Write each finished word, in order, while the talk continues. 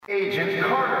Agent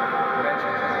Carter.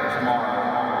 Legends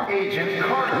tomorrow. Agent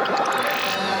Carter.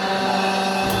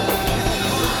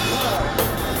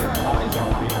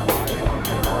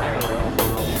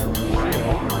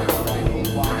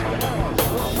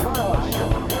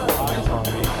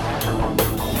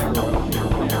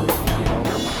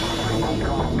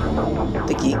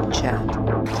 The Geek Chat.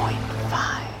 Point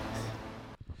 5.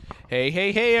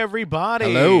 Hey,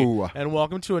 everybody. Hello. And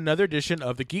welcome to another edition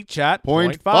of the Geek Chat.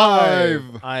 Point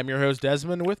 5. I'm your host,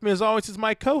 Desmond. With me, as always, is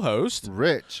my co-host,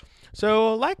 Rich.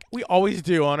 So, like we always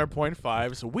do on our Point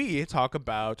 5s, we talk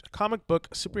about comic book,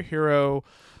 superhero,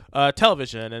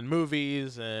 television, and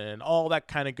movies, and all that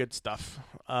kind of good stuff.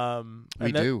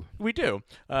 We do,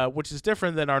 which is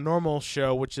different than our normal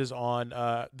show, which is on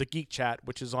the Geek Chat,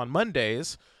 which is on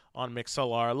Mondays on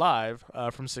Mixlr Live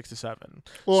from 6 to 7.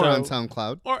 Or on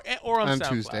SoundCloud. Or on SoundCloud.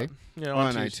 Tuesday. Or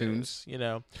on Tuesdays,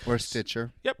 iTunes. Or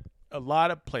Stitcher. Yep. A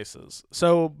lot of places.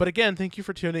 So, but again, thank you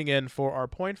for tuning in for our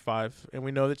Point 5. And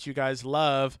we know that you guys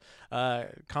love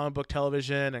comic book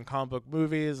television and comic book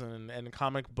movies and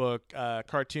comic book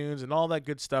cartoons and all that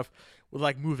good stuff with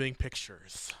like moving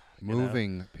pictures.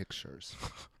 Moving pictures.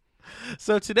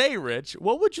 So today, Rich,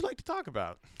 what would you like to talk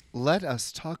about? Let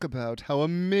us talk about how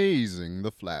amazing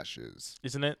The Flash is.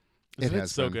 Isn't it? It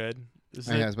has so been. good? It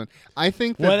has been. I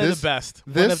think that one of the best.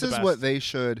 This is what they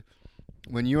should,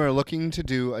 when you are looking to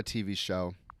do a TV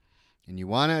show and you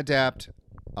want to adapt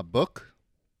a book,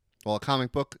 well, a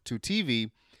comic book to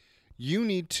TV, you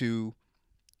need to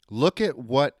look at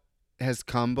what has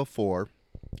come before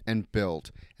and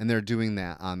build. And they're doing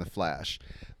that on The Flash.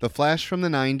 The Flash from the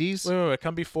 90s. Wait,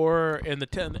 come before in the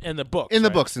books. In the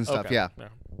right? books and stuff, Okay. yeah.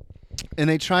 And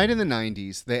they tried in the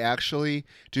 90s. They actually,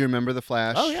 do you remember The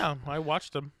Flash? Oh, yeah. I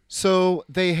watched them. So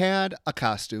they had a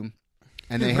costume.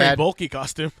 And they Very had bulky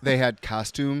costume. They had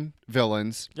costume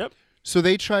villains. Yep. So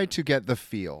they tried to get the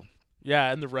feel.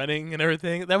 Yeah, and the running and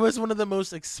everything. That was one of the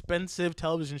most expensive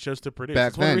television shows to produce. Back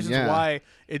It's one of the reasons then, yeah. why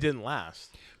it didn't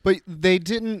last. But it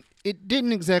didn't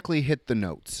exactly hit the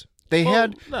notes. They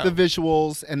had the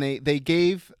visuals, and they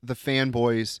gave the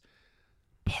fanboys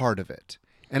part of it.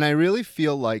 And I really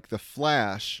feel like The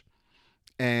Flash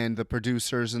and the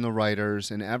producers and the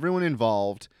writers and everyone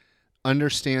involved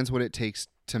understands what it takes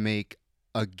to make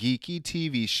a geeky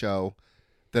TV show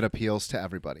that appeals to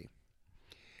everybody.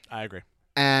 I agree.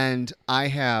 And I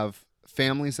have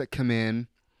families that come in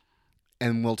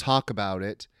and we'll talk about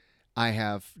it. I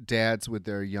have dads with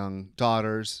their young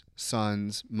daughters,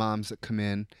 sons, moms that come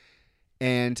in.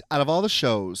 And out of all the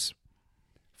shows,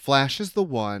 Flash is the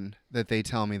one that they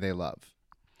tell me they love.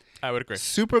 I would agree.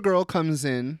 Supergirl comes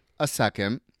in a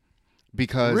second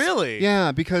because... Really?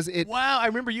 Yeah, because it... Wow, I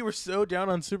remember you were so down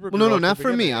on Supergirl. Well, no, not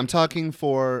for me. I'm talking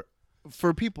for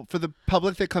people, for the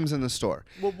public that comes in the store.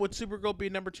 Well, would Supergirl be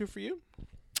number 2 for you?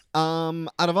 Out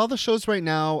of all the shows right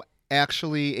now,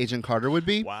 actually, Agent Carter would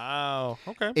be. Wow.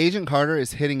 Okay. Agent Carter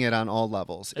is hitting it on all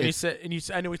levels. And you said,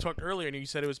 I know we talked earlier, and you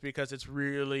said it was because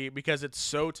it's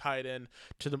so tied in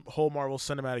to the whole Marvel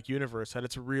Cinematic Universe that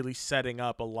it's really setting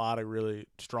up a lot of really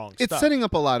strong stuff. It's setting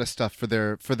up a lot of stuff for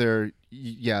their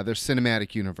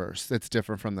cinematic universe that's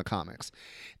different from the comics.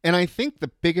 And I think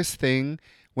the biggest thing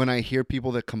when I hear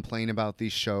people that complain about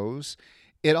these shows,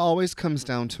 it always comes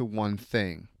down to one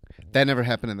thing. That never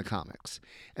happened in the comics.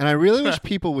 And I really wish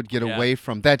people would get away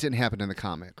from that didn't happen in the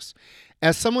comics.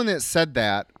 As someone that said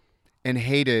that and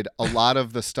hated a lot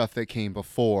of the stuff that came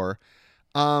before,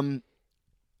 you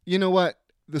know what?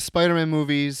 The Spider-Man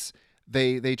movies,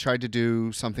 they tried to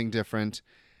do something different.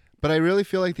 But I really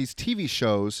feel like these TV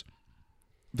shows,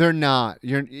 they're not.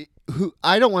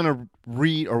 I don't want to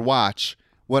read or watch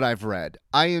what I've read.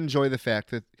 I enjoy the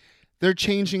fact that they're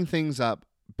changing things up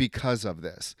because of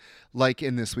this. Like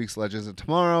in this week's Legends of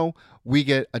Tomorrow, we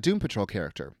get a Doom Patrol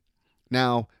character.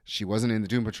 Now, she wasn't in the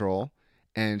Doom Patrol,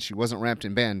 and she wasn't wrapped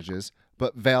in bandages,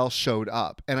 but Val showed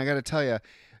up. And I got to tell you,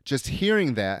 just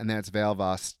hearing that, and that's Val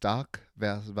Vostok,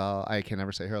 Val, I can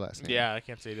never say her last name. Yeah, I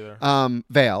can't say it either.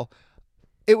 Val,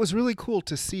 it was really cool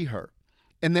to see her.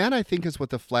 And that, I think, is what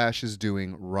The Flash is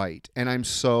doing right. And I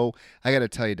got to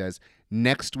tell you, Des,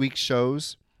 next week's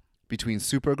shows between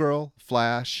Supergirl,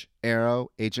 Flash,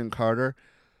 Arrow, Agent Carter,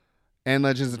 and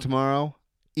Legends of Tomorrow,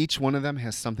 each one of them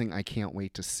has something I can't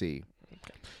wait to see.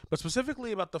 Okay. But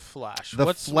specifically about The Flash.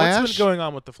 What's been going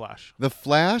on with The Flash? The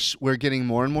Flash, we're getting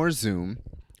more and more Zoom,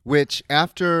 which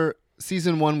after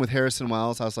season 1 with Harrison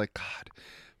Wells, I was like, God,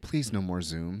 please no more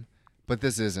Zoom. But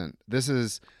this isn't. This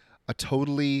is a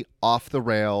totally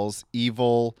off-the-rails,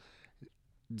 evil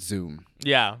Zoom.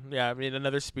 Yeah. I mean,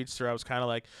 another speedster. I was kind of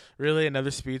like, really,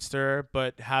 another speedster?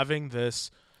 But having this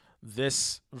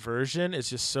version is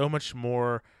just so much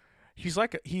more he's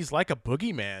like a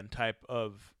boogeyman type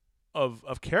of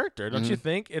character, don't you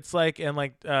think? It's like, and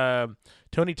like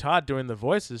Tony Todd doing the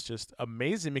voice is just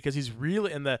amazing because he's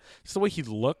really just the way he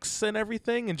looks and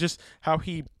everything, and just how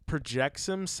he projects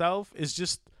himself is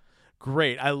just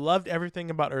great. I loved everything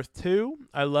about Earth 2.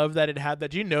 I love that it had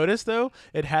that. Do you notice though?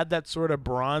 It had that sort of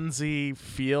bronzy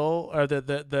feel, or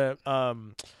the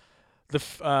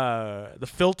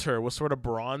filter was sort of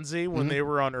bronzy when they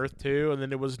were on Earth 2, and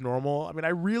then it was normal. I mean, I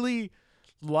really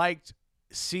liked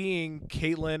seeing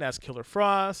Caitlin as Killer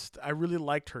Frost. I really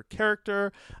liked her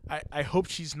character. I hope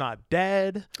she's not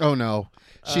dead. Oh no,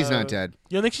 she's not dead.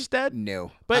 You don't think she's dead?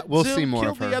 No, But we'll Zoom see more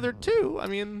killed of her. the other two. I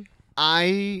mean,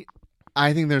 I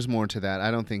think there's more to that.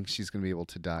 I don't think she's gonna be able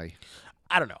to die.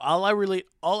 I don't know. All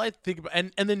I think about,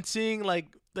 and then seeing like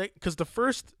because the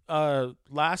first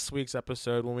last week's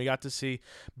episode when we got to see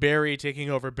Barry taking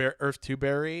over Earth 2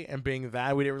 Barry and being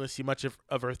that, we didn't really see much of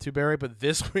Earth 2 Barry, but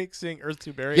this week seeing Earth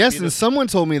 2 Barry. Yes, and someone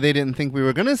told me they didn't think we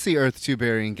were gonna see Earth 2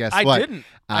 Barry, and guess what? Didn't.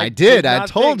 I did. I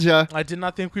told you. I did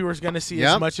not think we were going to see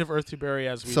as much of Earth 2 Barry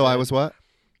as we did. So I was what?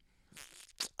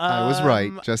 I was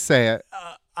right. Just say it.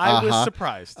 I was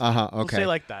surprised. Okay. We'll say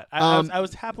like that. I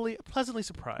was pleasantly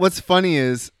surprised. What's funny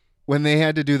is when they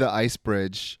had to do the ice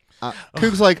bridge,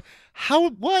 Coog's like, "How?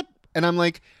 What?" And I'm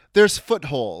like, "There's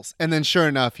footholes." And then sure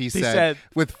enough, he said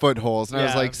with footholes, and I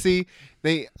was like, "See,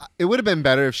 it would have been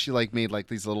better if she like made like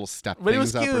these little step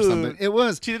things up or something." It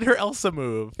was. She did her Elsa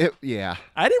move. Yeah.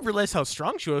 I didn't realize how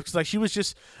strong she was because like she was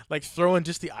just like throwing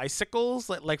just the icicles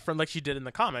like from like she did in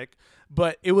the comic,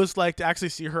 but it was like to actually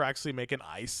see her actually make an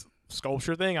ice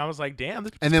sculpture thing. I was like, damn.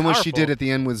 This and then powerful. what she did at the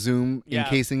end with Zoom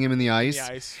encasing him in the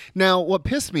ice. Now, what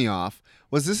pissed me off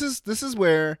was this is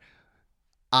where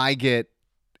I get,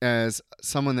 as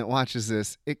someone that watches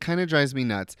this, it kind of drives me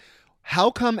nuts.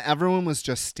 How come everyone was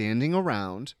just standing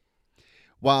around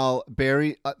while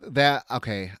Barry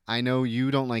okay, I know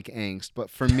you don't like angst, but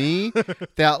for me,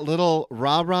 that little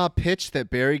rah-rah pitch that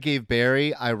Barry gave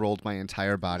Barry, I rolled my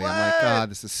entire body. I'm like,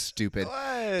 God, this is stupid.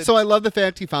 What? So I love the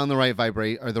fact he found the right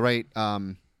vibration, the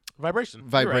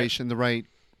right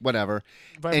whatever,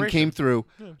 and came through.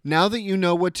 Yeah. Now that you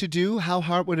know what to do, how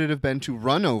hard would it have been to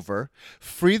run over,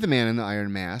 free the man in the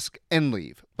iron mask, and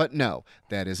leave? But no,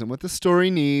 that isn't what the story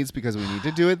needs because we need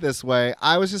to do it this way.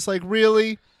 I was just like,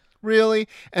 really?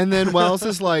 And then Wells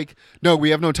is like, no, we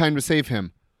have no time to save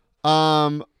him.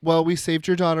 Well, we saved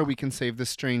your daughter. We can save the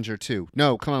stranger too.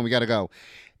 No, come on, we got to go.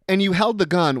 And you held the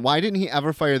gun. Why didn't he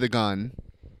ever fire the gun?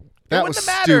 That was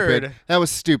stupid. That was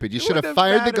stupid. You should have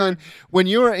fired the gun. When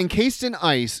you were encased in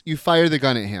ice, you fire the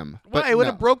gun at him. Why? It would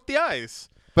have broke the ice.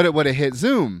 But it would have hit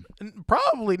Zoom.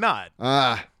 Probably not.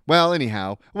 Well,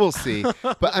 anyhow, we'll see.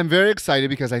 But I'm very excited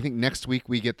because I think next week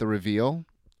we get the reveal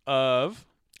of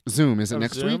Zoom. Is it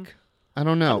next Zoom? week? I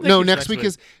don't know. No, next week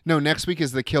is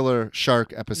the Killer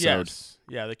Shark episode. Yes.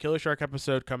 Yeah, the Killer Shark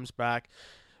episode comes back.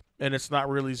 And it's not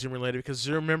really Zoom related because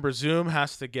Zoom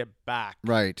has to get back.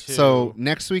 Right. So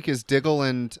next week is Diggle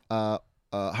and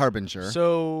Harbinger.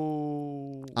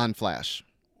 So on Flash.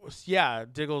 Yeah,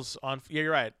 Diggle's on. Yeah,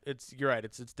 you're right.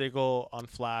 It's Diggle on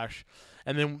Flash,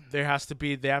 and then they have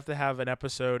to have an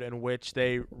episode in which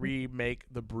they remake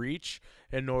the breach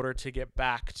in order to get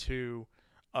back to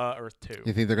Earth 2.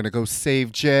 You think they're gonna go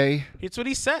save Jay? It's what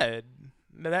he said.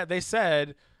 That they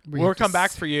said we'll come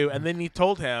back for you, and then he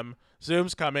told him.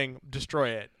 Zoom's coming, destroy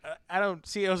it. I don't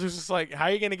see. I was just like, how are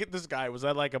you going to get this guy? Was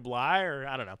that like a lie or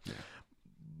I don't know. Yeah.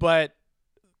 But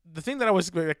the thing that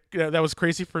was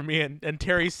crazy for me, and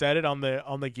Terry said it on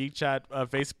the Geek Chat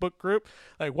Facebook group.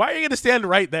 Like, why are you going to stand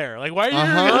right there? Like, why are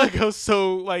you going to go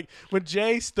so like when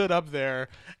Jay stood up there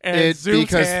and Zoom's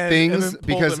hand and then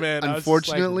pulled him in,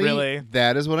 unfortunately, like, really?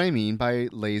 That is what I mean by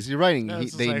lazy writing.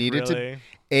 They needed really?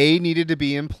 A needed to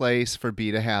be in place for B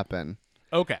to happen.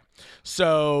 Okay,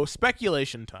 so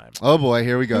speculation time. Oh boy,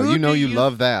 here we go. You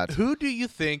love that. Who do you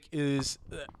think is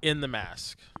in the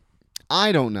mask?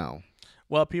 I don't know.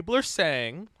 Well, people are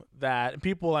saying that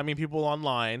people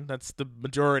online. That's the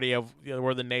majority of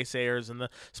where the naysayers and the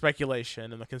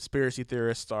speculation and the conspiracy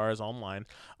theorists are is online.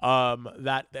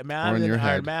 That the man in the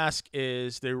iron mask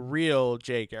is the real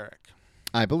Jay Garrick.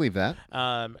 I believe that.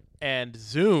 And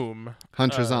Zoom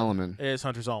Hunter Zolomon is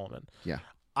Hunter Zolomon. Yeah.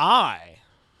 I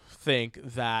think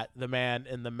that the man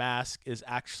in the mask is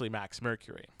actually Max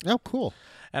Mercury. Oh, cool.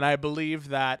 And I believe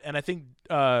that, and I think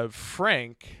it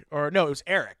was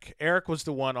Eric. Eric was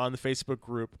the one on the Facebook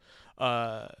group,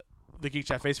 the Geek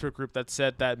Chat Facebook group, that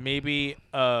said that maybe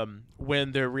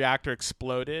when the reactor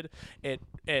exploded,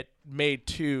 it made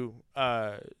two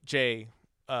Jay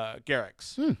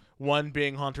Garricks. One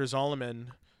being Hunter Zolomon,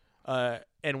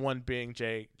 and one being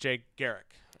Jay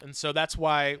Garrick. And so that's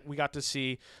why we got to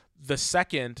see the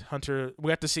second Hunter. We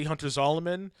got to see Hunter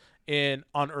Zolomon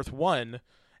on Earth 1,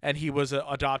 and he was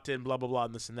adopted and blah blah blah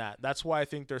and this and that. That's why I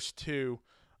think there's two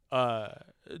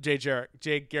Jay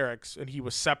Garrick's, and he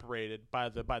was separated by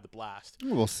the blast.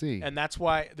 We'll see. And that's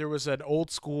why there was an old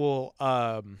school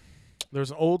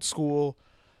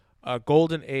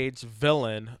Golden Age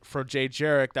villain for Jay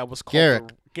Garrick that was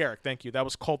called Garrick. Thank you. That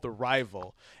was called the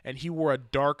Rival, and he wore a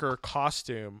darker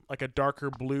costume, like a darker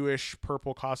bluish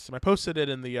purple costume. I posted it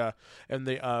in the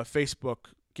Facebook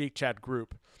Geek Chat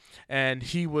group, and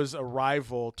he was a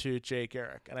rival to Jay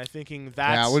Garrick. And I'm thinking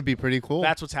that would be pretty cool.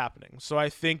 That's what's happening. So I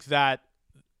think that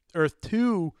Earth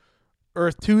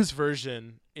 2's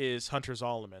version is Hunter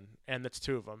Zolomon, and that's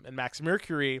two of them. And Max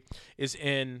Mercury is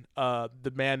in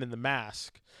The Man in the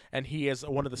Mask, and he is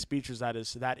one of the speeches that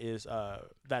is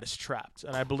trapped.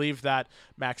 And I believe that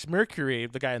Max Mercury,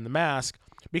 the guy in the mask,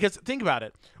 because think about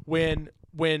it, when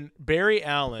Barry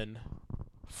Allen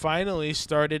finally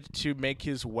started to make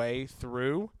his way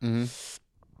through,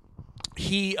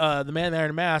 he the man there in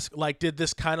the mask like did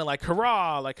this kind of like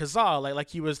hurrah, like huzzah, like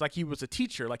he was a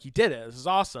teacher, like he did it. This is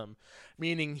awesome.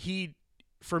 Meaning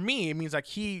for me, it means like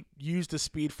he used the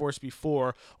Speed Force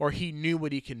before, or he knew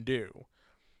what he can do,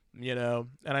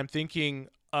 And I'm thinking,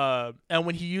 and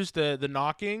when he used the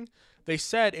knocking, they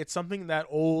said it's something that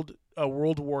old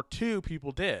World War II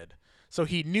people did. So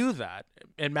he knew that,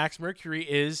 and Max Mercury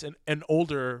is an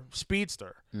older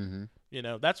speedster.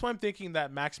 That's why I'm thinking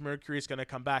that Max Mercury is going to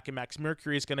come back, and Max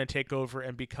Mercury is going to take over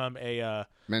and become a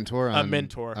mentor.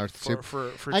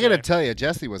 For I got to tell you,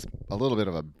 Jesse was a little bit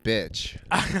of a bitch.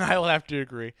 I will have to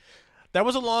agree. That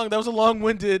was a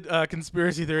long-winded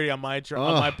conspiracy theory on my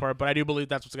part, but I do believe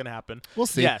that's what's going to happen. We'll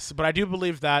see. Yes, but I do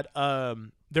believe that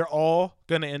they're all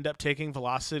going to end up taking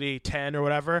Velocity 10 or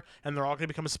whatever, and they're all going to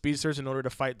become speedsters in order to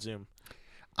fight Zoom.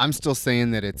 I'm still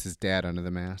saying that it's his dad under the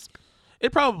mask.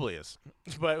 It probably is,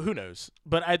 but who knows?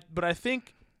 But I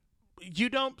think you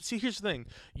don't see. Here's the thing: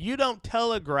 you don't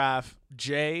telegraph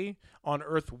Jay on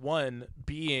Earth 1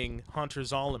 being Hunter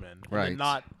Zolomon, right? And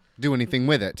not do anything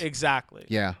with it. Exactly.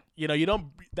 Yeah. You don't.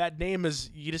 That name is.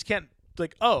 You just can't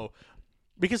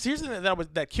because here's the thing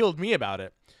that killed me about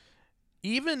it.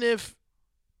 Even if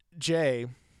Jay,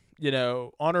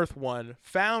 on Earth 1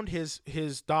 found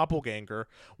his doppelganger,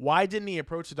 why didn't he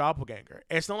approach the doppelganger?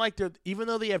 It's not like even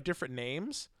though they have different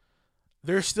names,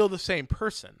 they're still the same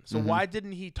person. So why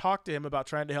didn't he talk to him about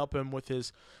trying to help him with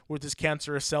his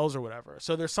cancerous cells or whatever?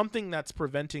 So there's something that's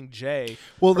preventing Jay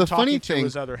from talking to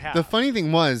his other half. The funny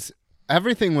thing was,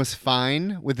 everything was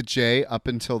fine with Jay up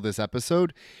until this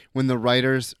episode, when the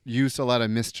writers used a lot of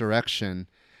misdirection,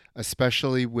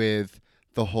 especially with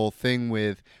the whole thing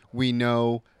with, we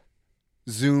know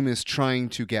Zoom is trying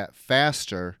to get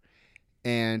faster,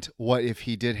 and what if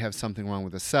he did have something wrong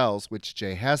with the cells, which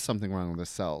Jay has something wrong with the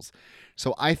cells.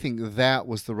 So I think that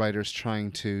was the writers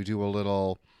trying to do a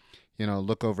little,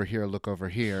 look over here, look over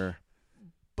here.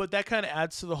 But that kind of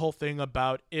adds to the whole thing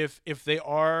about if they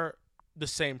are the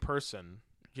same person,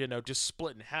 just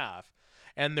split in half,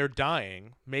 and they're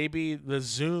dying, maybe the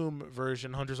Zoom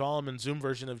version, Hunter Zolomon Zoom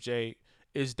version of Jay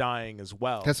is dying as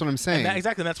well. That's what I'm saying.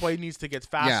 Exactly. That's why he needs to get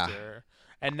faster. Yeah.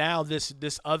 And now this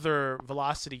other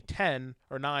Velocity 10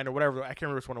 or 9 or whatever, I can't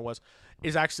remember which one it was,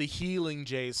 is actually healing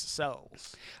Jay's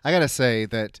cells. I got to say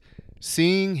that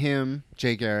seeing him,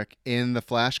 Jay Garrick, in the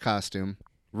Flash costume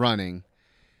running,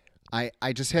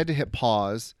 I just had to hit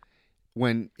pause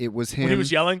when it was him. When he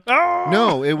was yelling? Oh!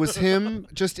 No, it was him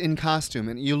just in costume.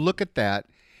 And you look at that,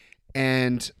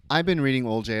 and I've been reading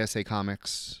old JSA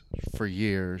comics for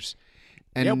years.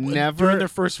 And never during their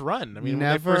first run. When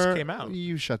they first came out.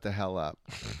 You shut the hell up.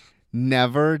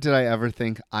 Never did I ever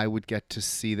think I would get to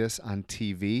see this on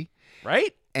TV.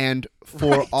 Right? And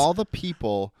for all the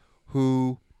people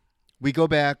who, we go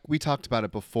back, we talked about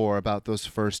it before, about those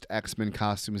first X-Men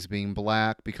costumes being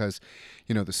black because,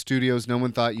 the studios, no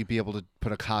one thought you'd be able to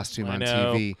put a costume on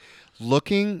TV.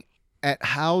 Looking at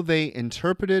how they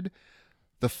interpreted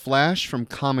the Flash from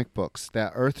comic books,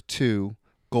 that Earth 2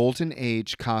 Golden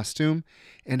Age costume,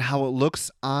 and how it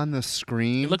looks on the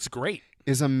screen. It looks great.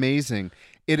 Is amazing.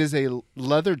 It is a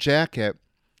leather jacket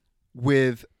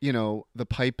with, the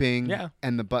piping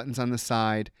and the buttons on the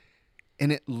side,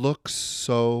 and it looks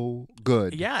so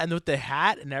good. Yeah, and with the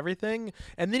hat and everything.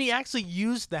 And then he actually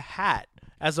used the hat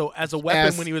as a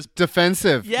weapon when he was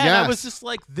defensive. Yeah, yes. I was just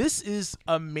like, this is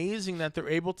amazing that they're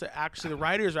able to the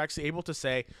writers are actually able to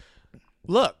say,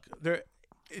 look,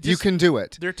 you can do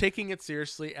it. They're taking it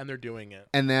seriously, and they're doing it.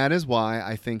 And that is why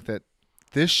I think that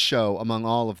this show, among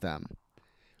all of them,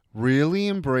 really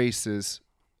embraces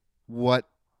what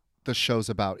the show's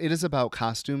about. It is about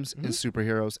costumes and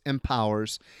superheroes and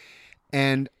powers,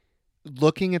 and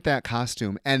looking at that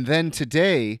costume. And then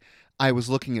today, I was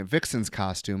looking at Vixen's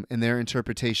costume and their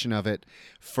interpretation of it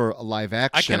for a live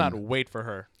action. I cannot wait for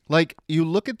her. Like, you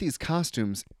look at these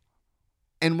costumes,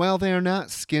 and while they are not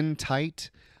skin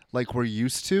tight like we're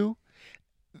used to,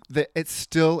 it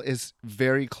still is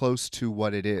very close to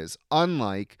what it is.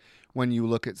 Unlike when you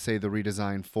look at, say, the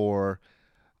redesign for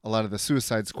a lot of the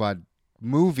Suicide Squad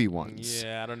movie ones.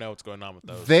 Yeah, I don't know what's going on with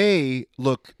those. They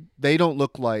don't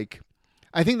look like...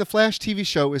 I think the Flash TV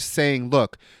show is saying,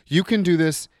 look, you can do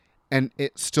this and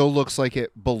it still looks like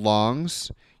it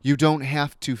belongs. You don't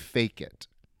have to fake it.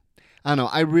 I don't know.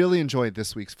 I really enjoyed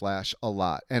this week's Flash a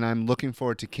lot, and I'm looking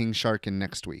forward to King Sharkin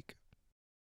next week.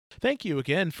 Thank you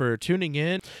again for tuning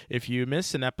in. If you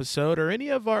missed an episode or any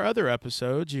of our other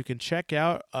episodes, you can check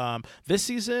out this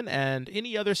season and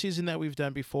any other season that we've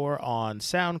done before on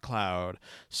SoundCloud.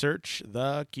 Search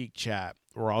the Geek Chat.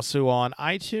 We're also on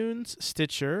iTunes,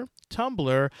 Stitcher,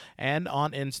 Tumblr, and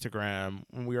on Instagram.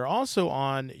 We are also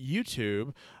on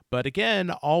YouTube. But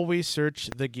again, always search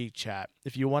the Geek Chat.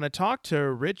 If you want to talk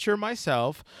to Rich or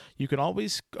myself, you can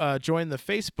always join the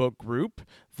Facebook group,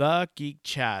 The Geek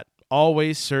Chat.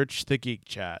 Always search the Geek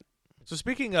Chat. So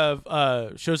speaking of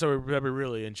shows that we're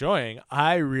really enjoying,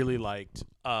 I really liked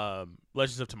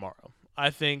Legends of Tomorrow. I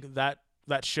think that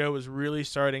show is really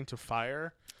starting to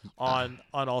fire on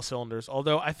all cylinders.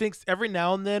 Although I think every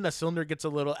now and then a cylinder gets a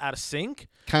little out of sync.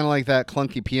 Kind of like that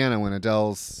clunky piano in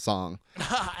Adele's song.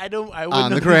 I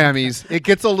on the Grammys. It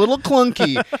gets a little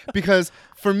clunky because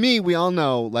for me, we all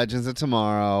know Legends of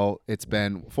Tomorrow. It's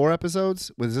been 4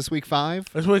 episodes. Was this week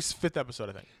 5? This was 5th episode,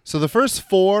 I think. So the first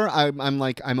 4,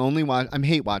 I'm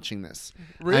hate watching this.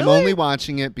 Really? I'm only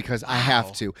watching it because I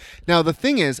have to. Now the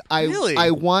thing is, Really? I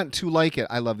want to like it.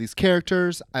 I love these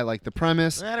characters. I like the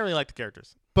premise. I don't really like the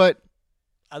characters. But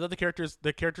I thought the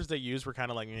characters they used were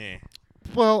kind of like, eh.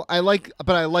 Well, I like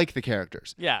the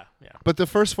characters. Yeah. But the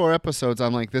first 4 episodes,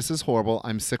 I'm like, this is horrible.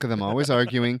 I'm sick of them always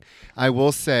arguing. I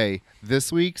will say,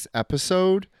 this week's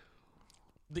episode,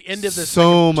 The end of this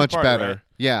so much part, better.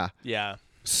 Right? Yeah.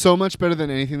 So much better than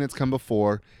anything that's come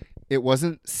before. It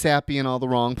wasn't sappy in all the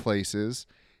wrong places.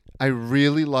 I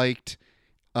really liked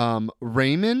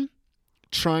Raymond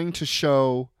trying to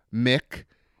show Mick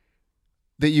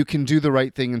that you can do the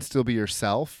right thing and still be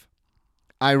yourself.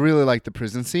 I really like the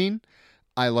prison scene.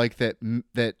 I like that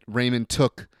Raymond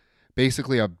took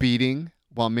basically a beating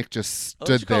while Mick just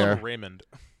stood Call there. him Raymond.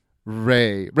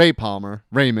 Ray Palmer,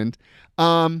 Raymond.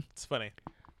 It's funny.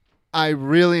 I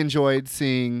really enjoyed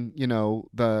seeing,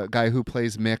 the guy who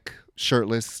plays Mick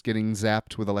shirtless getting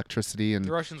zapped with electricity, and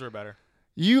The Russians were better.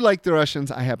 you like the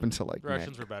Russians. I happen to like The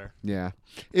Russians Mick. were better. Yeah,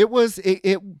 it was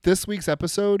this week's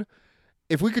episode.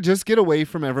 If we could just get away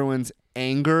from everyone's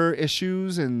anger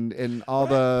issues and all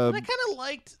the... I kind of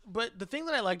liked, but the thing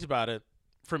that I liked about it,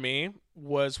 for me,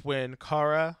 was when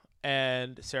Kara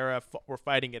and Sarah were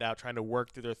fighting it out, trying to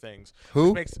work through their things.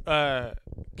 Who? Which makes,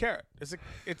 Kara.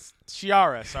 It's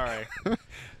Shiara, sorry.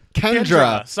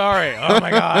 Kendra. Sorry. Oh,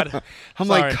 my God. I'm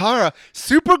Sorry. like, Kara,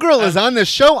 Supergirl is on this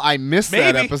show. I missed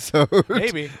that maybe. episode.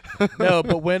 Maybe. No,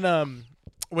 but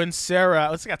when Sarah,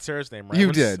 let's get Sarah's name right.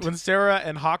 You did. When Sarah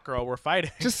and Hawkgirl were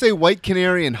fighting. Just say White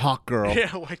Canary and Hawk Girl.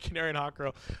 Yeah, White Canary and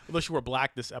Hawkgirl. Although she wore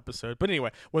black this episode. But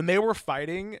anyway, when they were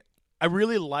fighting, I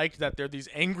really liked that they're these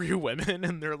angry women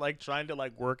and they're like trying to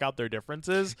like work out their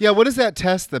differences. Yeah, what is that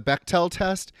test? The Bechdel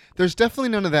test? There's definitely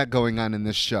none of that going on in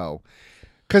this show.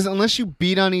 Because unless you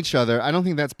beat on each other, I don't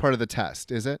think that's part of the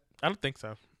test, is it? I don't think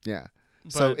so. Yeah.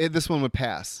 So But- this one would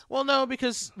pass. Well, no,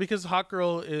 because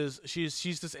Hawkgirl is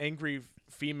she's this angry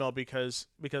female because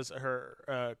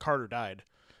her Carter died.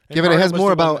 And Yeah, but it Carter has was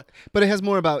more the one about. But it has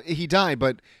more about he died.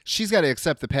 But she's got to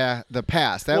accept the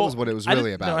past. That was what it was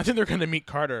really about. No, I think they're going to meet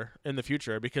Carter in the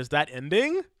future because that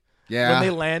ending Yeah. when they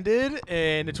landed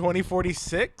in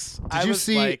 2046. Did you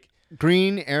see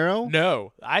Green Arrow?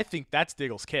 No, I think that's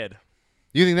Diggle's kid.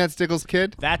 You think that's Diggle's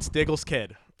kid? That's Diggle's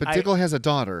kid. But Diggle has a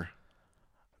daughter.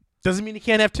 Doesn't mean he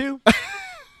can't have 2.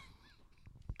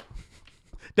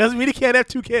 Doesn't mean he can't have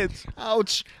 2 kids.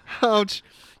 Ouch. Ouch.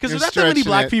 Because You're there's not that many stretching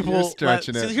black it. people. You're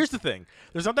stretching So it. here's the thing: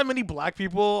 there's not that many black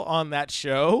people on that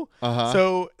show, Uh-huh.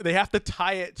 so they have to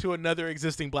tie it to another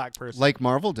existing black person. Like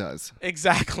Marvel does.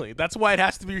 Exactly. That's why it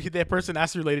has to be that person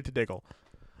has to be related to Diggle.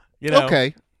 You know.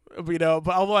 Okay. But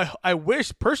although I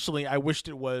wish personally, I wished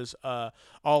it was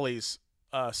Ollie's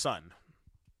son.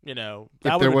 You know,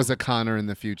 If there was a Connor in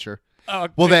the future.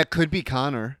 well, That could be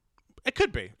Connor. it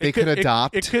could be. They could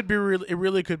adopt. It could be. It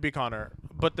really could be Connor.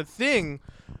 But the thing.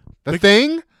 The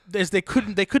thing? is they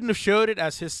couldn't have showed it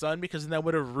as his son, because then that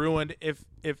would have ruined if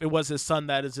it was his son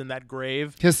that is in that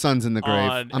grave. His son's in the grave.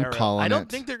 On I'm Arrow. calling it. I don't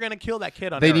think they're gonna kill that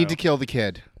kid on They Arrow. need to kill the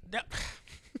kid.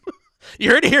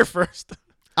 You heard it here first.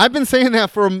 I've been saying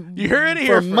that for You heard it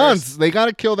here months. first. They got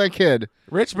to kill that kid.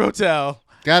 Rich Motel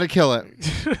Got to kill it.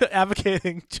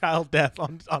 advocating child death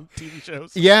on TV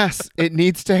shows. Yes, it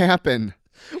needs to happen.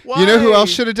 Why? You know who else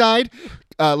should have died?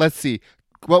 Let's see.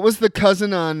 What was the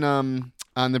cousin on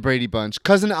the Brady Bunch?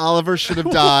 Cousin Oliver should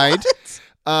have died.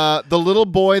 The little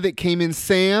boy that came in,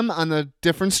 Sam, on the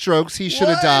Different Strokes, he should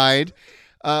have died.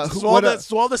 So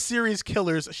all the series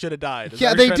killers should have died.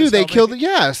 Yeah, they do. They killed.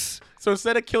 Yes. So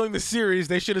instead of killing the series,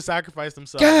 they should have sacrificed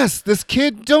themselves. Yes, this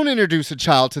kid. Don't introduce a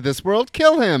child to this world.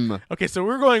 Kill him. Okay, so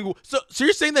we're going. So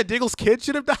you're saying that Diggle's kid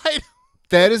should have died?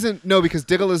 That isn't because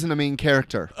Diggle isn't a main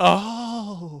character.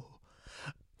 Oh,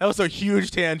 that was a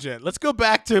huge tangent. Let's go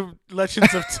back to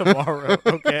Legends of Tomorrow.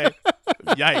 Okay.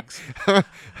 Yikes.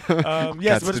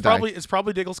 Yes, but it's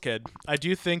probably Diggle's kid. I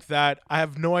do think that I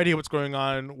have no idea what's going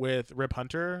on with Rip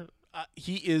Hunter.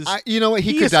 He is. You know what?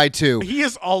 He could die too. He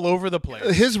is all over the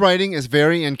place. His writing is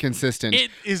very inconsistent.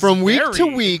 It is from week very to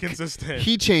week. inconsistent.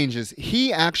 He changes.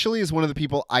 He actually is one of the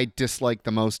people I dislike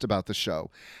the most about the show.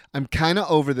 I'm kind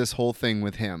of over this whole thing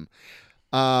with him.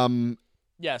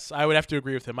 Yes, I would have to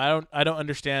agree with him. I don't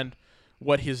understand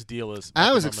what his deal is.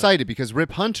 I was excited because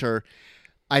Rip Hunter,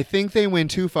 I think they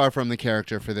went too far from the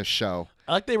character for this show.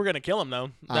 I like they were gonna kill him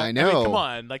though. I know. I mean, come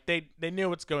on, like they knew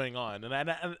what's going on,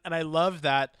 and I love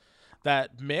that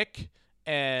Mick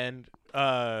and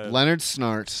Leonard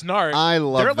Snart. I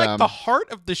love them. They're like them. the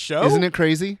heart of the show. Isn't it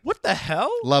crazy? What the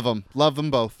hell? Love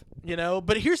them both. You know,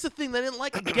 but here's the thing that I didn't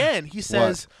like again. He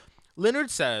says,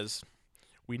 Leonard says,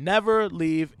 we never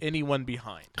leave anyone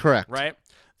behind. Correct. Right?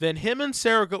 Then him and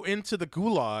Sarah go into the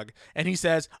gulag, and he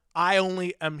says, I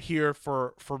only am here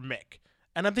for Mick.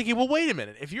 And I'm thinking, well, wait a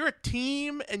minute. If you're a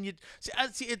team and you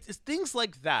see it's things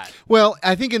like that. Well,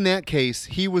 I think in that case,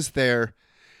 he was there,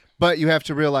 but you have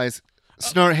to realize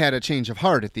Snart had a change of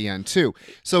heart at the end, too.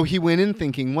 So he went in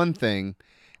thinking one thing,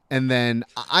 and then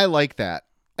I like that.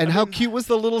 And how cute was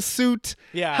the little suit?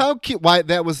 Yeah. How cute. Why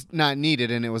that was not needed,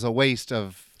 and it was a waste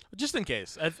of. Just in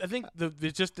case. I think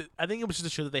I think it was just to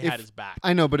show that they had his back.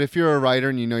 I know, but if you're a writer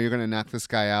and you know you're going to knock this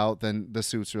guy out, then the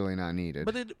suit's really not needed.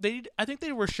 But I think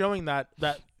they were showing that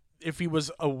if he was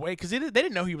away, because they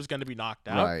didn't know he was going to be knocked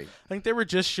out. Right. I think they were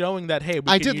just showing that, hey,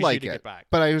 I did like to it, get back.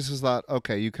 but I just thought,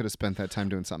 okay, you could have spent that time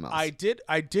doing something else.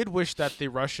 I did wish that the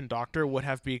Russian doctor would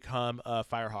have become a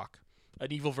Firehawk,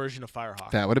 an evil version of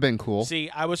Firehawk. That would have been cool. See,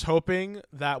 I was hoping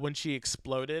that when she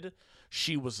exploded,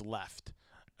 she was left.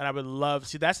 And I would love.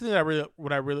 See, that's the thing that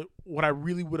what I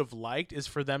really would have liked is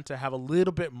for them to have a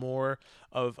little bit more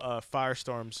of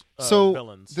Firestorm's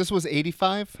villains. This was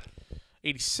 85,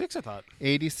 86, I thought.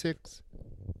 86.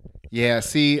 Yeah.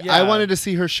 See, Yeah. I wanted to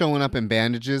see her showing up in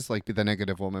bandages, like the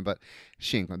Negative Woman, but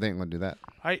they ain't gonna do that.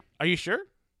 Are you sure?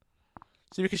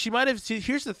 See, because she might have. See,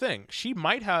 here's the thing: she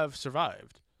might have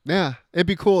survived. Yeah, it'd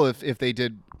be cool if they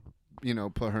did,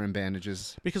 put her in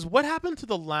bandages. Because what happened to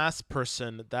the last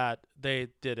person that they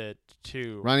did it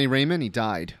to? Ronnie Raymond, he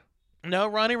died. No,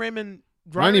 Ronnie Raymond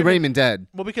dead.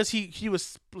 Well, because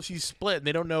he's split, and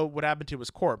they don't know what happened to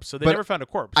his corpse, so they never found a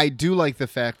corpse. I do like the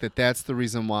fact that that's the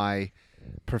reason why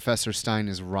Professor Stein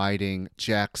is riding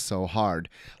Jack so hard.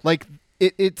 Like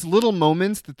it's little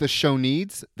moments that the show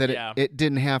needs that it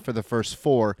didn't have for the first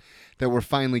four that we're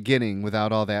finally getting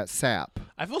without all that sap.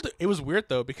 I felt it was weird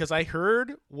though, because I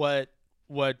heard what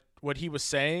he was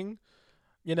saying,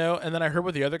 and then I heard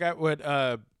what the other guy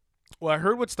I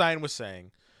heard what Stein was saying,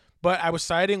 but I was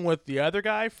siding with the other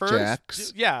guy first.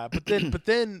 Jax. Yeah, but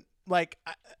then like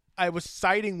I was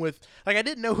siding with, like, I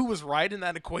didn't know who was right in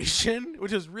that equation,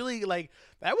 which is really, like,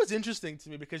 that was interesting to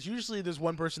me, because usually there's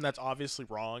one person that's obviously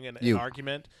wrong in an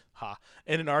argument, on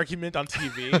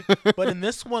TV. But in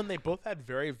this one, they both had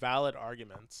very valid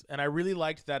arguments, and I really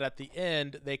liked that at the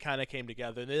end they kind of came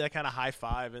together. They kind of high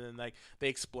five, and then like they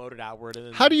exploded outward. And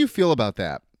then, how do you feel about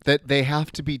that? That they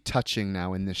have to be touching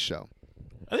now in this show?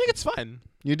 I think it's fine.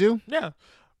 You do? Yeah,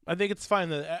 I think it's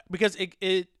fine because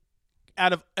it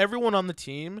out of everyone on the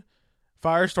team,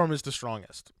 Firestorm is the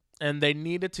strongest, and they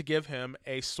needed to give him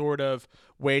a sort of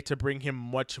way to bring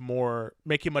him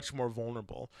make him much more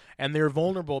vulnerable. And they're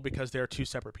vulnerable because they're two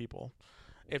separate people.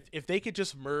 If they could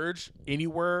just merge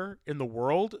anywhere in the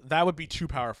world, that would be too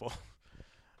powerful.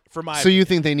 So opinion. You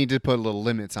think they need to put little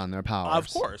limits on their powers?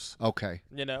 Of course. Okay.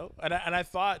 And I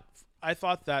thought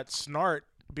that Snart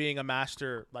being a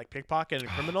master like pickpocket and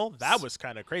criminal, that was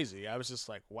kind of crazy. I was just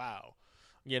like, wow.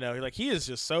 Like he is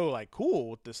just so like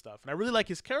cool with this stuff, and I really like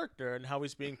his character and how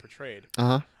he's being portrayed.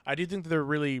 I do think they're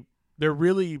really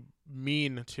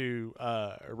mean to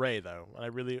Ray though,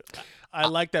 and I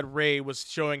like that Ray was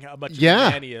showing how much of a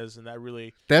man he is, and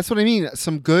that's what I mean.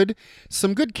 Some good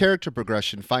character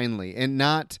progression finally, and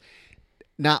not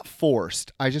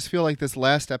forced. I just feel like this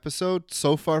last episode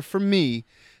so far for me,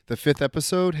 the 5th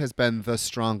episode has been the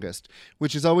strongest,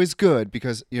 which is always good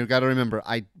because you got to remember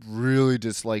I really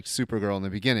disliked Supergirl in the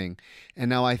beginning, and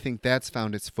now I think that's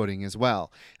found its footing as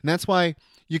well. And that's why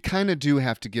you kind of do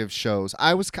have to give shows.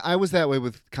 I was that way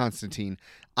with Constantine.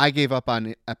 I gave up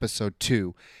on episode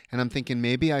 2, and I'm thinking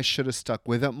maybe I should have stuck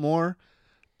with it more,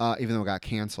 even though it got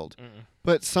canceled.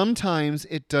 But sometimes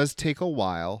it does take a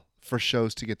while for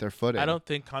shows to get their footing. I don't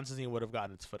think Constantine would have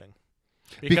gotten its footing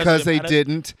because they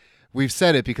didn't. We've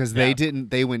said it because they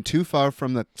didn't. They went too far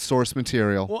from the source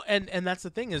material. Well, and that's the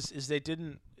thing is they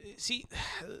didn't see.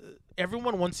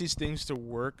 Everyone wants these things to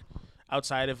work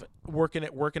outside of work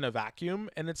in a vacuum,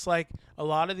 and it's like a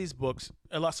lot of these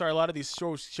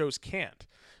shows can't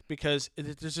because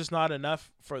there's just not enough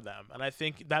for them. And I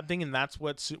think that's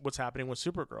what's happening with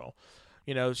Supergirl.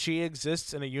 She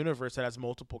exists in a universe that has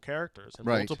multiple characters and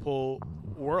multiple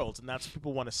worlds, and that's what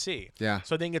people want to see. Yeah.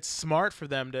 So I think it's smart for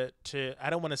them to I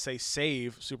don't want to say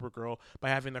save Supergirl by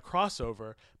having the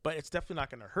crossover, but it's definitely not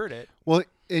going to hurt it. Well,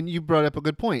 and you brought up a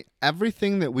good point.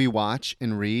 Everything that we watch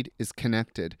and read is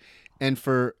connected. And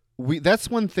that's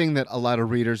one thing that a lot of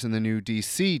readers in the new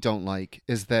DC don't like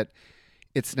is that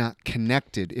it's not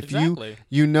connected. If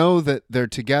you know that they're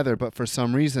together, but for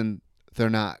some reason they're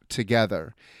not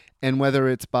together. And whether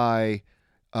it's by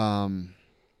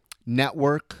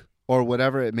network or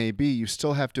whatever it may be, you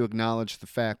still have to acknowledge the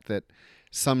fact that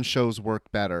some shows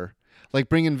work better. Like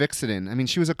bringing Vixen in. I mean,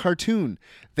 she was a cartoon.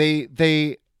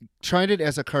 They tried it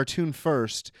as a cartoon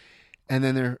first, and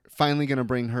then they're finally going to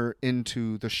bring her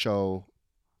into the show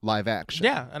live action.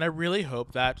 Yeah, and I really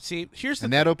hope that. See,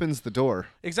 that opens the door.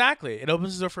 Exactly, it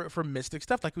opens the door for mystic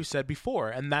stuff, like we said before,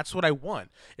 and that's what I want.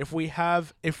 If we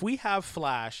have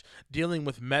Flash dealing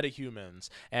with metahumans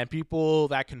and people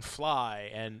that can fly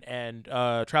and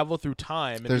travel through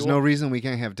time, there's no reason we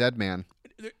can't have Deadman.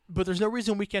 But there's no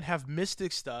reason we can't have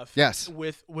mystic stuff. Yes.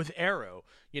 With Arrow,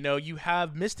 you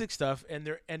have mystic stuff,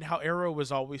 and how Arrow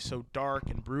was always so dark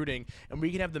and brooding, and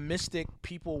we can have the mystic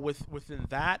people within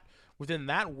that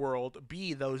world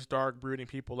be those dark, brooding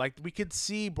people. Like we could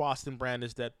see Boston Brand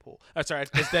as Deadpool. As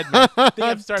Deadman. I think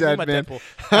I'm starting talking about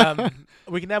Deadpool.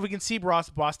 We can see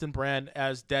Boston Brand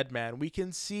as Deadman. We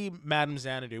can see Madame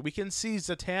Xanadu. We can see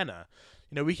Zatanna.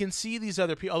 We can see these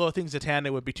other people. Although I think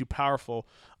Zatanna would be too powerful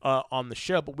on the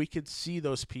show, but we could see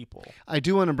those people. I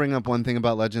do want to bring up one thing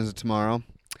about Legends of Tomorrow.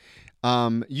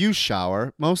 You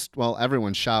shower.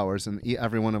 Everyone showers, and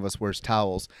every one of us wears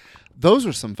towels. Those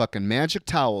were some fucking magic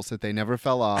towels that they never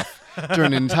fell off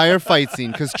during an entire fight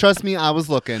scene. Because trust me, I was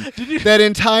looking. That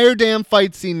entire damn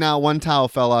fight scene, not one towel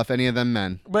fell off any of them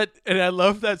men. And I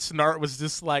love that Snart was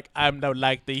just like, I don't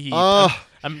like the heat.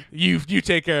 You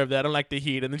take care of that. I don't like the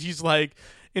heat. And then she's like,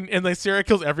 and like Sarah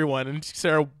kills everyone, and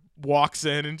Sarah walks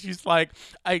in and she's like,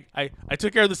 I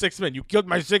took care of the 6 men. You killed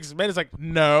my 6 men. It's like,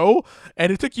 no.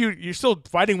 And it took you're still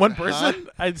fighting one person.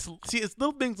 It's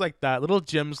little things like that, little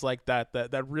gems like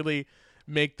that really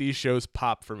make these shows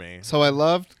pop for me. So I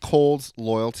loved Cole's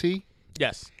loyalty.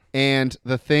 Yes. And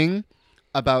the thing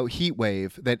about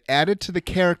Heatwave that added to the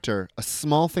character a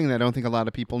small thing that I don't think a lot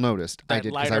of people noticed. I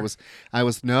did because I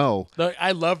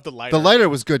love the lighter. The lighter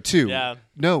was good too. Yeah.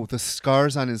 No, the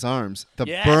scars on his arms, the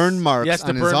burn marks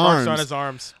on his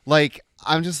arms. Like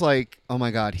I'm just like, oh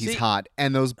my god, he's hot,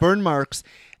 and those burn marks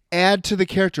add to the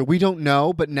character. We don't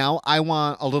know, but now I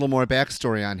want a little more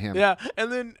backstory on him. Yeah,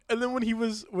 and then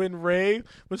when Ray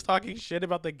was talking shit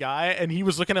about the guy, and he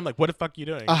was looking at him like, "What the fuck are you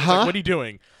doing? Like, what are you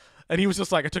doing?" And he was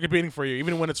just like, I took a beating for you,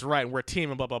 even when it's right, and we're a team,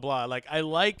 and blah, blah, blah. Like, I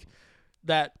like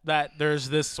that there's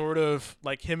this sort of,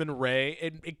 like, him and Ray.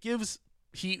 It gives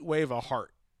Heatwave a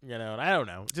heart, and I don't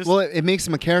know. It makes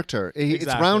him a character. It's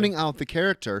rounding out the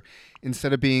character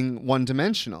instead of being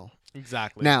one-dimensional.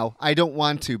 Exactly. Now, I don't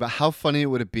want to, but how funny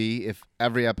would it be if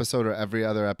every episode or every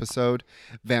other episode,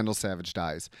 Vandal Savage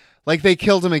dies? Like, they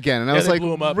killed him again. And I was like,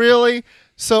 really?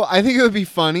 So I think it would be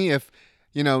funny if,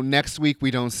 next week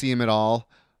we don't see him at all.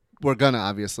 We're gonna,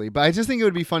 obviously. But I just think it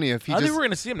would be funny if he I think we're going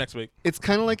to see him next week. It's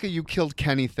kind of like a You Killed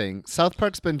Kenny thing. South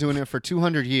Park's been doing it for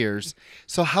 200 years.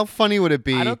 So how funny would it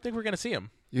be? I don't think we're going to see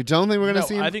him. You don't think we're going to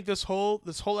see him? I think this whole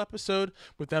episode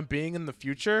with them being in the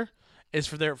future is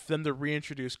for them to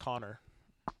reintroduce Connor.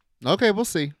 Okay, we'll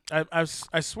see. I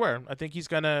swear. I think he's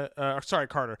going to...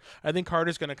 Carter. I think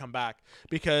Carter's going to come back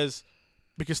because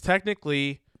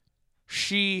technically...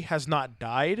 she has not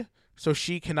died, so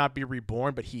she cannot be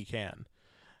reborn, but he can.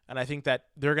 And I think that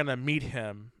they're going to meet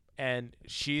him, and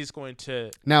she's going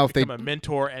to become a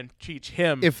mentor and teach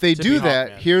him. If they to do be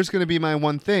that, Hawkman. here's going to be my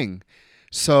one thing.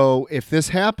 So if this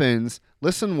happens,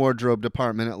 listen, wardrobe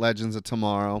department at Legends of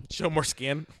Tomorrow. Show more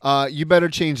skin. You better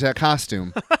change that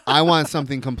costume. I want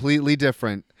something completely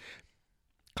different.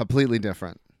 Completely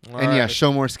different. All and yeah, right.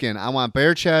 show more skin. I want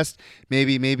bare chest.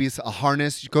 Maybe it's a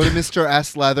harness. You go to Mr.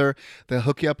 S Leather. They'll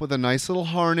hook you up with a nice little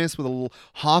harness with a little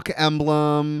hawk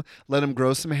emblem. Let him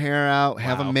grow some hair out.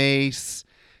 Have a Wow. mace.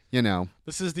 You know.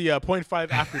 This is the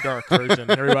 0.5 After Dark version,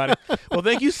 everybody. Well,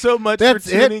 thank you so much That's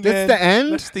for tuning it? That's in. the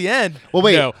end? That's the end. Well,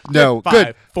 wait. No. Five,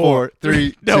 Good. 4,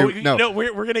 3, No, 2, no. no,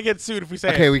 we're going to get sued if we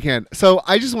say Okay, it. we can. So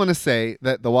I just want to say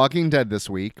that The Walking Dead this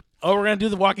week. Oh, we're going to do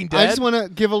The Walking Dead? I just want to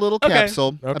give a little Okay.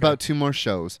 capsule Okay. about 2 more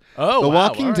shows. Oh, The wow.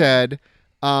 Walking All right. Dead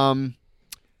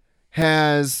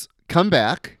has come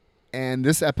back, and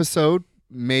this episode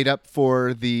made up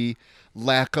for the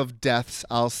lack of deaths,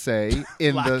 I'll say,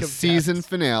 in Lack the of season deaths.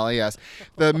 finale. Yes.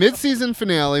 The mid-season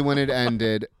finale, when it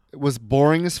ended, was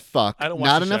boring as fuck. I don't watch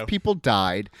Not the enough show. people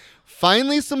died.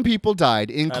 Finally, some people died,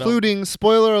 including,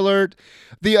 spoiler alert,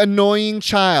 the annoying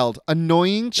child.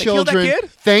 Annoying They killed that children. kid?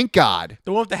 Thank God.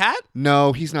 The one with the hat?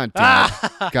 No, he's not dead.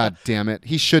 God damn it.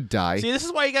 He should die. See, this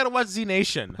is why you got to watch Z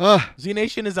Nation. Ugh. Z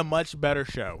Nation is a much better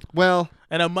show Well,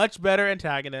 and a much better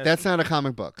antagonist. that's not a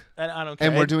comic book. And I don't care.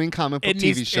 And we're doing comic book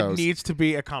TV shows. It needs to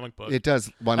be a comic book. It does.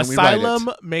 Why don't we write Asylum,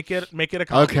 it? make it a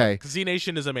comic Okay. book. Z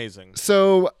Nation is amazing.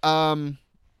 So,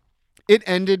 it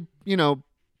ended,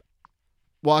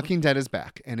 Walking Dead is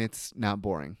back, and it's not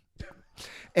boring.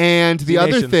 And the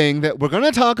other Z-Nation. thing that we're going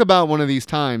to talk about one of these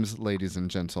times, ladies and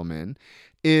gentlemen,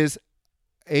 is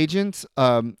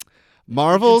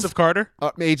Marvel's Agents of Carter.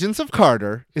 Agents of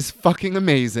Carter is fucking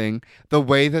amazing. The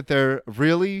way that they're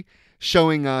really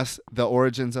showing us the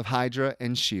origins of Hydra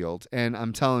and S.H.I.E.L.D. And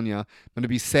I'm telling you, I'm going to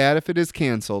be sad if it is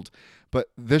canceled, but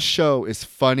this show is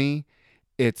funny.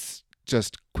 It's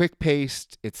just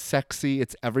quick-paced. It's sexy.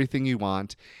 It's everything you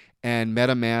want. And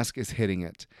MetaMask is hitting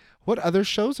it. What other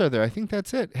shows are there? I think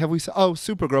that's it. Have we? Oh,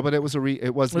 Supergirl, but it was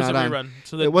it was not a on. rerun.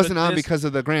 So It wasn't on this- because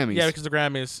of the Grammys. Yeah, because of the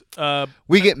Grammys.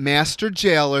 We get Master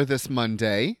Jailer this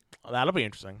Monday. That'll be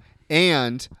interesting.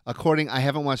 And I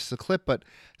haven't watched the clip, but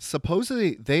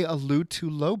supposedly they allude to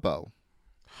Lobo.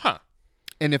 Huh.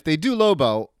 And if they do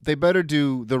Lobo, they better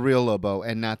do the real Lobo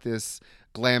and not this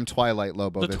glam Twilight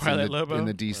Lobo The that's Twilight Lobo? in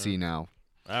the DC now.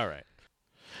 All right.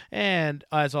 And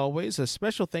as always, a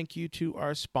special thank you to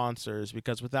our sponsors,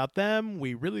 because without them,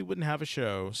 we really wouldn't have a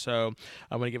show. So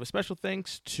I want to give a special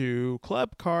thanks to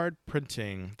Club Card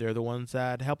Printing. They're the ones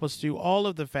that help us do all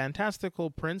of the fantastical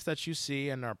prints that you see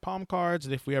in our palm cards.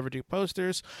 And if we ever do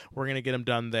posters, we're going to get them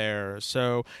done there.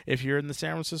 So if you're in the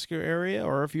San Francisco area,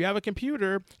 or if you have a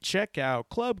computer, check out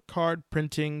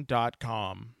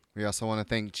clubcardprinting.com. We also want to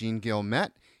thank Gene Gilmet.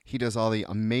 He does all the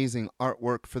amazing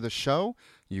artwork for the show.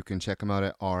 You can check him out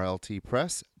at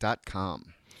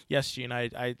rltpress.com. Yes, Gene,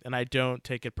 I don't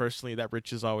take it personally that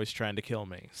Rich is always trying to kill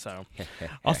me. So,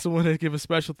 also want to give a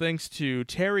special thanks to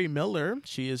Terry Miller.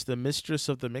 She is the mistress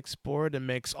of the mix board and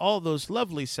makes all those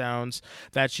lovely sounds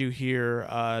that you hear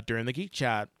during the Geek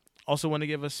Chat. Also want to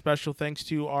give a special thanks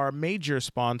to our major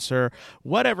sponsor,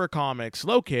 Whatever Comics,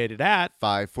 located at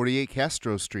 548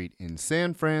 Castro Street in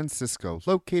San Francisco,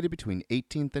 located between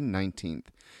 18th and 19th.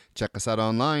 Check us out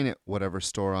online at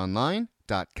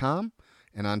whateverstoreonline.com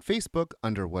and on Facebook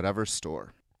under Whatever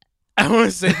Store. I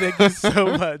want to say thank you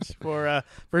so much for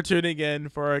tuning in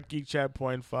for our Geek Chat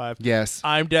Point 5. Yes.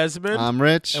 I'm Desmond. I'm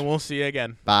Rich. And we'll see you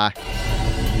again. Bye.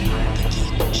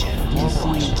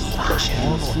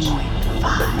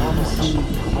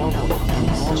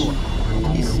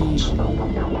 DC.